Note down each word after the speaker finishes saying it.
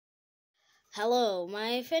Hello,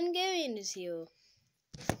 my friend Garion is here.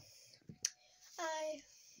 Hi.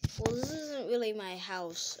 Well, this isn't really my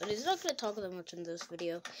house, and he's not going to talk that much in this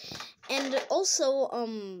video. And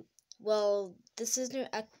also, well, this isn't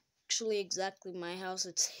actually exactly my house,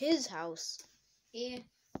 it's his house. Yeah.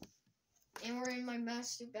 And we're in my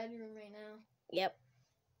master bedroom right now. Yep.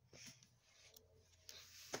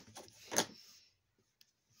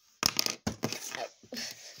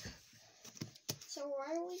 So what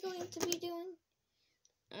are we going to be doing?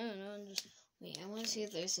 I don't know, Wait, I want to see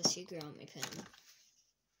if there's a secret on my pen.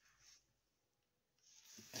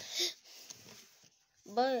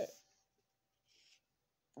 But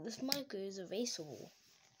this marker is erasable.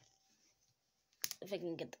 If I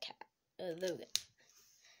can get the cat. There we go.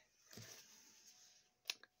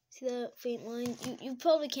 See that faint line? You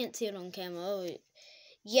probably can't see it on camera. Oh,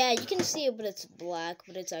 yeah, you can see it, but it's black,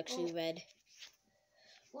 but it's actually red.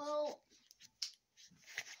 Well,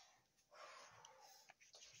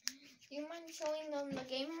 do you mind showing them the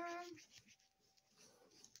game room?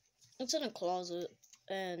 It's in a closet,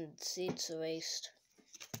 and see, it's erased.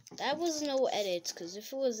 That was no edits, because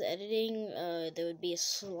if it was editing, there would be a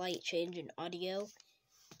slight change in audio.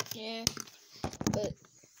 Yeah. But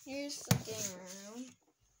here's the game room.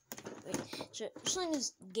 Wait, so showing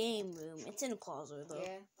this game room. It's in a closet, though.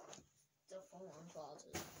 Yeah. It's a full-on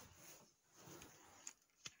closet.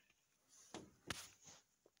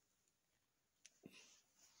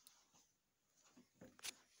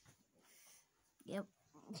 Yep.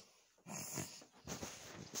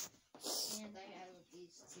 And I have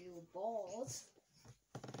these two balls.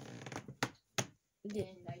 Yeah.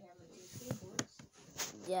 And I have two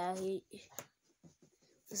skateboards. Yeah, he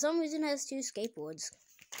for some reason has two skateboards.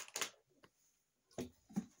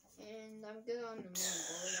 And I'm good on the main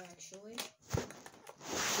board, actually.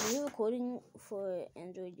 When you're recording for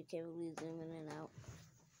Android, you can't really zoom in and out.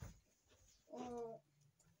 Well,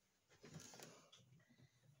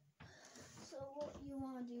 so what you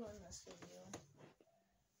want to do in this video?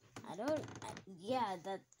 Yeah,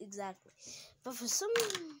 that exactly. But for some,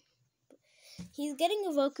 he's getting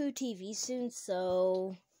a Roku TV soon,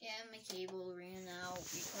 so. Yeah, my cable ran out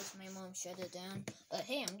because my mom shut it down. But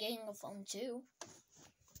hey, I'm getting a phone too.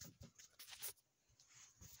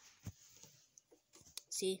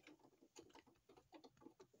 See?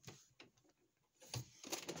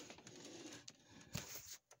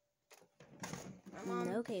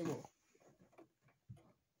 No cable.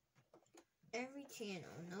 Every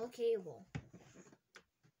channel, no cable.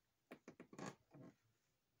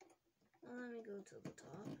 Well, let me go to the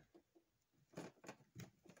top.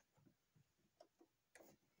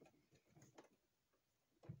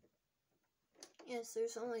 Yes,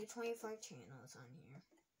 there's only 25 channels on here.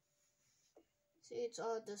 See, it's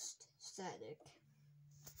all just static.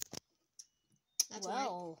 That's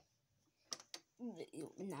well,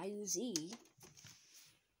 now you see.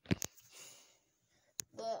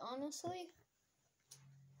 But honestly,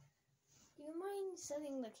 do you mind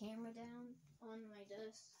setting the camera down on my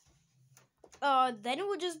desk? Then it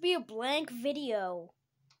would just be a blank video.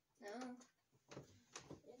 No.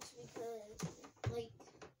 It's because,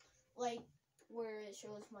 like where it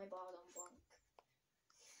shows my bottom bunk.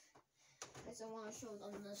 I don't want to show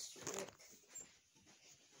them this trick.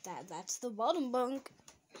 That's the bottom bunk.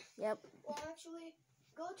 Yep. Well, actually,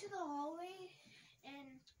 go to the hallway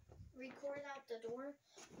and record out the door,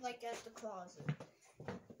 like at the closet.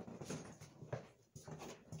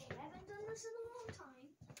 Okay, I haven't done this in a long time,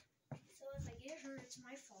 so if I get hurt, it's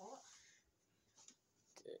my fault.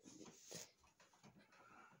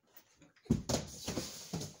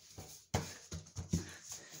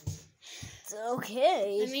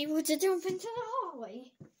 Okay. I'm able to jump into the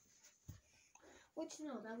hallway. Which,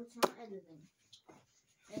 no, that was not editing.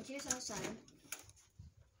 And here's outside.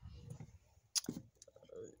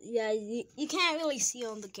 Yeah, you can't really see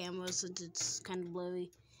on the camera since it's kind of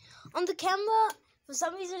blurry. On the camera, for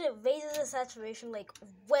some reason, it raises the saturation like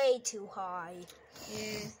way too high.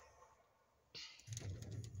 Yeah.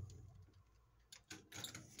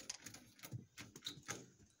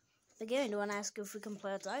 Again, do you want to ask if we can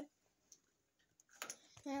play outside?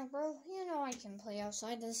 Yeah, bro, you know I can play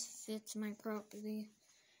outside. This fits my property.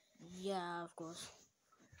 Yeah, of course.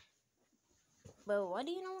 But why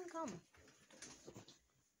do you not want to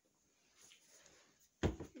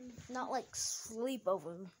come? Not like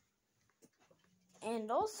sleepover.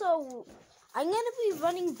 And also, I'm gonna be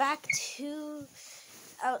running back to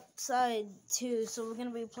outside too, so we're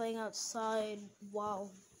gonna be playing outside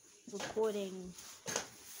while recording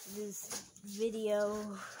this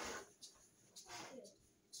video.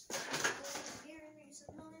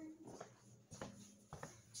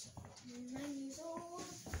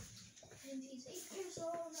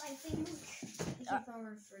 think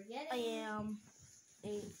I'm forgetting. I am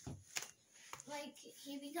 8. Like,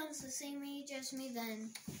 he becomes the same age as me,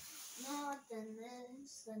 then not, then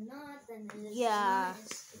this, then not, then this. Yeah.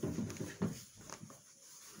 Then this.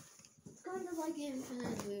 It's kind of like an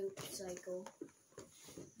infinite loop cycle.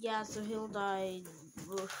 Yeah, so he'll die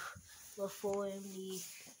before me.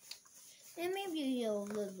 And maybe he'll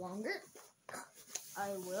live longer.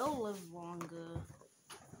 I will live longer.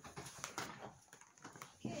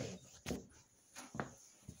 Okay.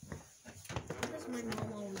 Because my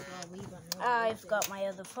mom always got leave on I forgot my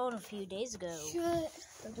other phone a few days ago. Shut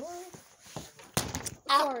the door.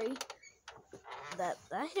 Ow. Sorry. That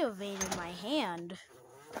invaded my hand.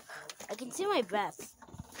 I can see my breath.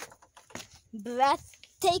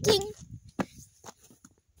 Breathtaking?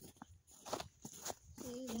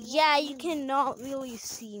 Yeah, you cannot really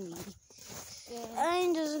see me. Yeah.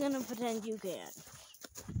 I'm just gonna pretend you can.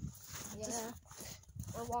 Yeah.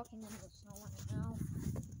 We're walking in the snow right now.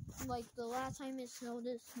 Like, the last time it snowed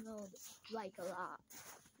like a lot.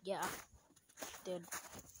 Yeah, dude.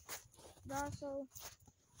 But also,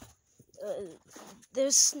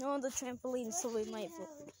 There's snow on the trampoline, so we might. how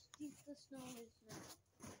deep the snow is now.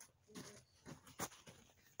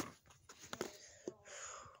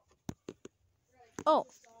 Oh.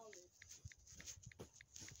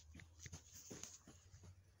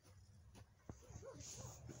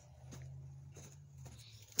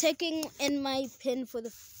 Taking in my pin for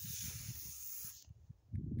the.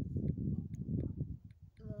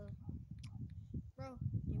 Bro,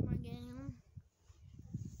 you mind getting him?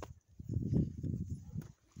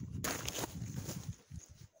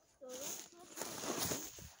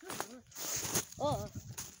 Oh.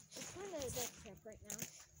 It's kind of a death trap right now.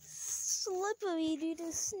 Slippery due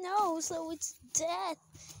to snow, so it's death.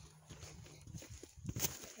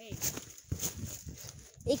 Hey.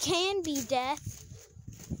 It can be death.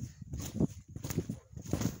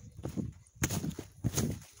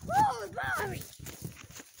 Oh, Bobby!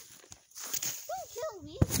 Don't kill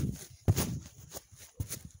me.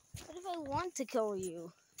 What if I want to kill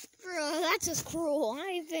you? Bro, that's just cruel.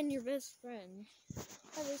 I've been your best friend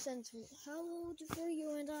ever since. How old were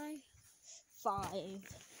you and I? 5.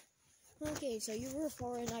 Okay, so you were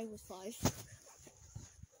 4 and I was 5.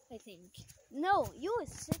 I think. No, you were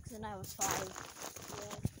 6 and I was 5.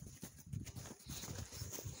 Yeah.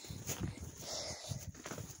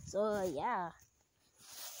 So yeah.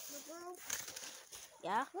 But bro,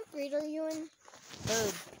 Yeah? what grade are you in?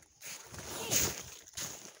 3rd.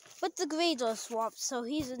 But the grades are swapped, so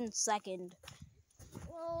he's in 2nd.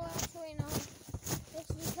 Well, actually, no.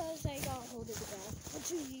 It's because I got hold of the ball for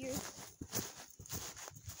 2 years.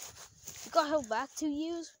 You got held back 2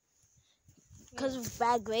 years? Because of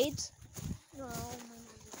bad grades? No, my mom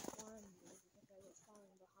just wanted me because I was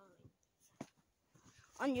falling behind.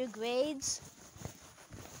 On your grades?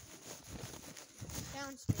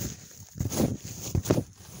 Downstairs.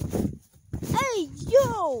 Hey,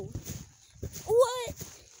 yo! What?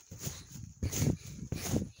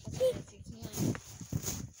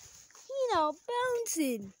 He not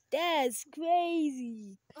bouncing. That's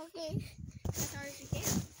crazy. Okay. As hard as you can.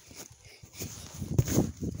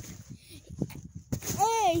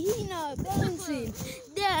 Hey, he not bouncing.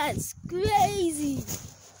 That's crazy.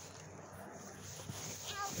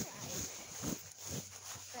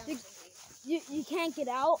 You can't get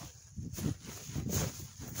out?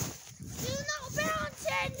 You're not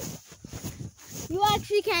bouncing! You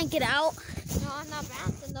actually can't get out? No, I'm not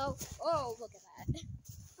bouncing though. Oh, look at that.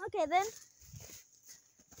 Okay then.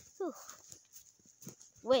 Whew.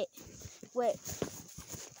 Wait. Really?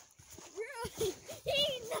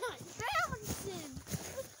 He's not bouncing!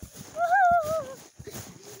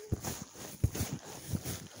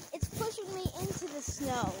 It's pushing me into the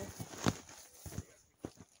snow.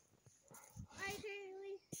 Hi,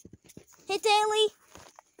 Daily. Hey, Daly.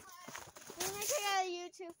 We're making a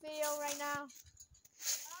YouTube video right now.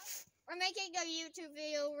 We're making a YouTube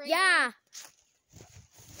video right now. Yeah.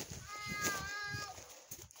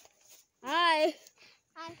 Hi.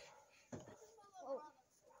 Hi.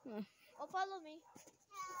 Oh, follow me.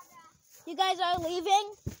 You guys are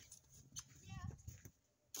leaving?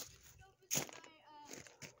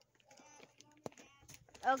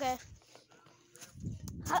 Okay.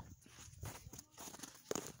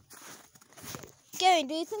 Gary,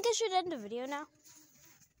 do you think I should end the video now?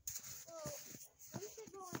 Well, we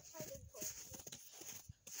should go inside and post it.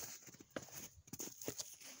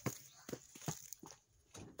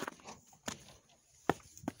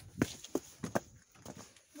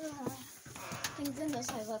 Thank goodness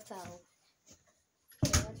I left out.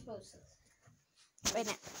 Okay, let's post this. Right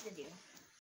now. Video.